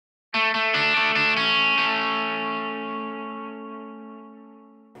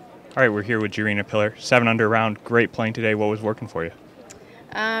All right, we're here with Gerina Pillar. 7 under round. Great playing today. What was working for you?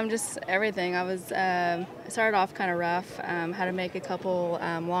 Just everything. I started off kind of rough. Had to make a couple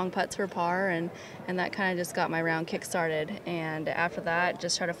long putts for par, and that kind of just got my round kick started. And after that,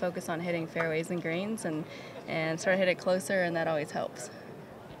 just try to focus on hitting fairways and greens, and start to hit it closer, and that always helps.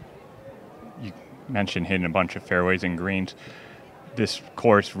 You mentioned hitting a bunch of fairways and greens. This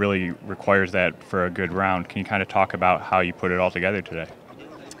course really requires that for a good round. Can you kind of talk about how you put it all together today?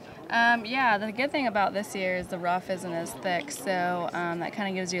 Yeah, the good thing about this year is the rough isn't as thick, so that kind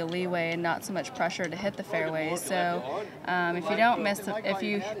of gives you a leeway and not so much pressure to hit the fairway. So if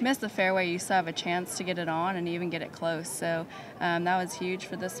you miss the fairway, you still have a chance to get it on and even get it close. So that was huge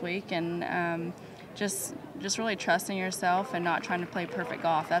for this week, and just really trusting yourself and not trying to play perfect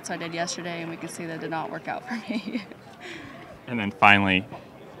golf. That's what I did yesterday, and we can see that did not work out for me. And then finally,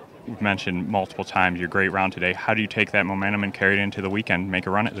 you've mentioned multiple times your great round today. How do you take that momentum and carry it into the weekend, make a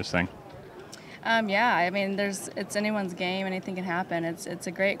run at this thing? Yeah, I mean, it's anyone's game. Anything can happen. It's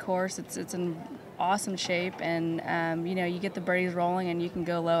a great course. It's in awesome shape, and you get the birdies rolling, and you can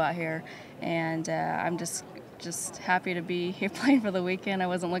go low out here. And I'm just happy to be here playing for the weekend. I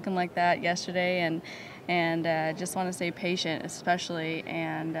wasn't looking like that yesterday, and just want to stay patient, especially,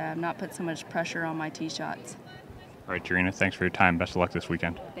 and not put so much pressure on my tee shots. All right, Gerina, thanks for your time. Best of luck this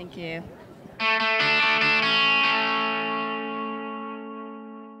weekend. Thank you.